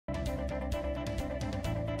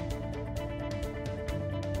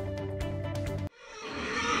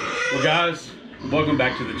Well guys, welcome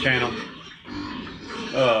back to the channel.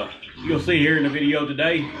 You'll see here in the video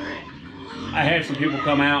today, I had some people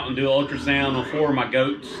come out and do an ultrasound on 4 of my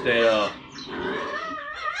goats that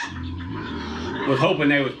was hoping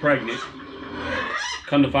they was pregnant.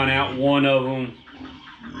 Come to find out, one of them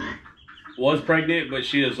was pregnant, but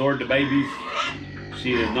she absorbed the babies.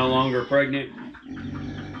 She is no longer pregnant.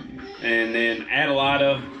 And then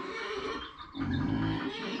Adelaida,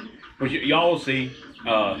 which y'all will see.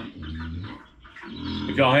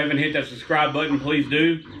 If y'all haven't hit that subscribe button, please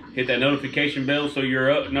do. Hit that notification bell so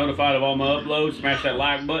you're notified of all my uploads. Smash that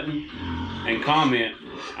like button and comment.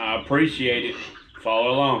 I appreciate it.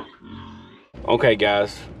 Follow along. Okay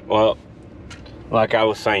guys, well, like I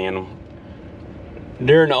was saying,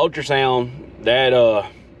 during the ultrasound, that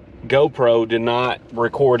GoPro did not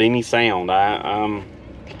record any sound. I'm a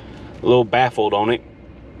little baffled on it.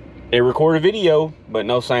 It recorded video, but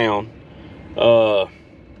no sound.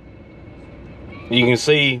 You can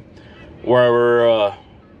see where we're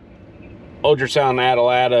ultrasound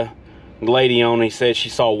Adelaida, the lady on, he said she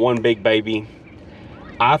saw 1 big baby.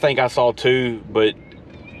 I think I saw 2, but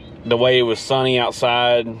the way it was sunny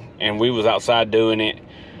outside and we was outside doing it,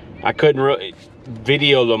 I couldn't really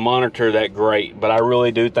video the monitor that great, but I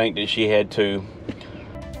really do think that she had 2.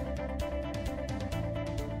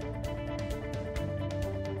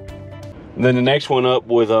 Then the next one up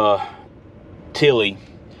with Tillie.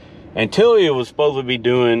 And Tillie was supposed to be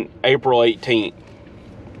doing April 18th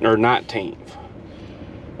or 19th.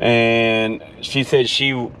 And she said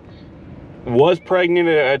she was pregnant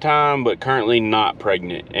at a time, but currently not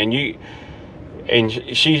pregnant. And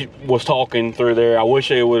she was talking through there. I wish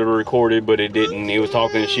it would have recorded, but it didn't. It was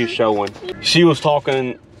talking, she was showing. She was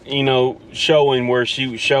talking, you know, showing where she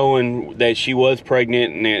was showing that she was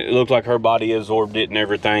pregnant, and it looked like her body absorbed it and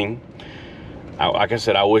everything. Like I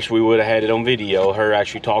said, I wish we would have had it on video, her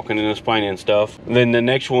actually talking and explaining stuff. Then the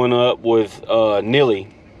next one up with Nilly.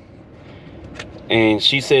 And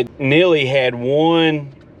she said Nilly had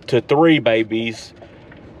 1 to 3 babies,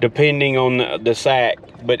 depending on the sack.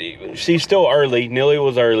 But she's still early. Nilly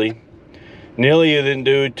was early. Nilly didn't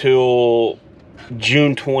do it till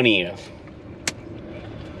June 20th.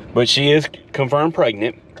 But she is confirmed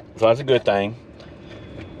pregnant, so that's a good thing.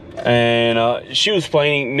 And she was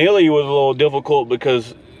explaining, Nilly was a little difficult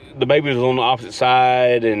because the baby was on the opposite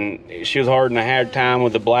side and she was having a hard time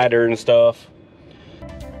with the bladder and stuff.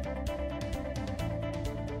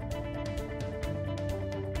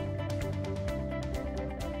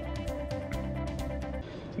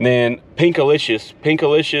 Then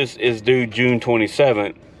Pinkalicious is due June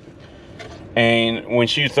 27th. And when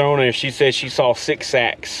she was thrown her, she said she saw 6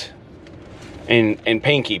 sacks. And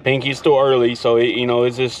Pinky's still early, so you know,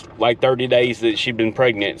 it's just like 30 days that she's been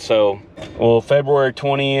pregnant. So, well, January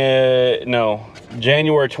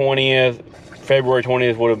 20th, February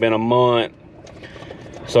 20th would have been a month.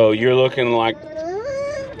 So you're looking like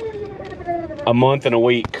a month and a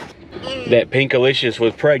week that Pinkalicious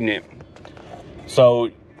was pregnant.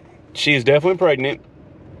 So she's definitely pregnant.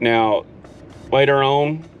 Now, later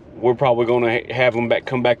on, we're probably going to have them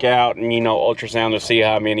come back out and, you know, ultrasound to see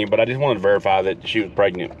how many. But I just wanted to verify that she was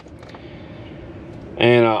pregnant.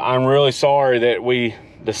 And I'm really sorry that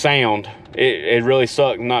the sound, it really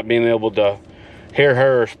sucked not being able to hear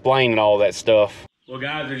her explaining all that stuff. Well,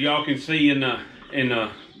 guys, as y'all can see in the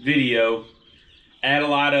video,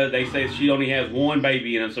 Adelaida, they say she only has 1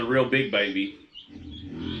 baby, and it's a real big baby.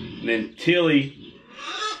 And then Tillie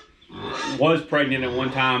was pregnant at one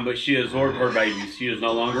time, but she absorbed her babies. She is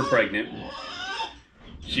no longer pregnant.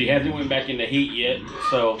 She hasn't went back into heat yet,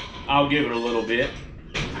 so I'll give it a little bit.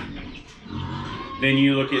 Then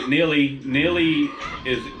you look at Nilly. Nilly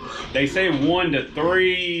is, they say 1 to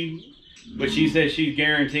 3, but she says she's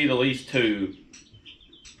guaranteed at least 2.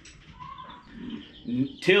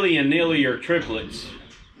 Tillie and Nilly are triplets,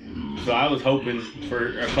 so I was hoping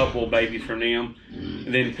for a couple of babies from them.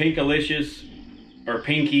 And then Pinkalicious, or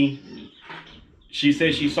Pinky, she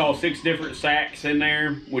says she saw 6 different sacks in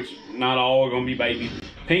there, which not all are going to be babies.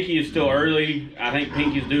 Pinky is still early. I think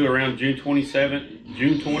Pinky's due around June 27th,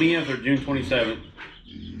 June 20th or June 27th,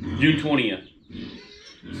 June 20th.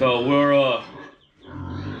 So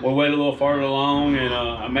we'll wait a little farther along, and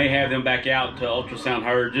I may have them back out to ultrasound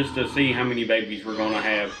her just to see how many babies we're going to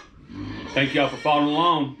have. Thank y'all for following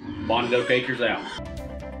along. Venmo Oak-Acres out.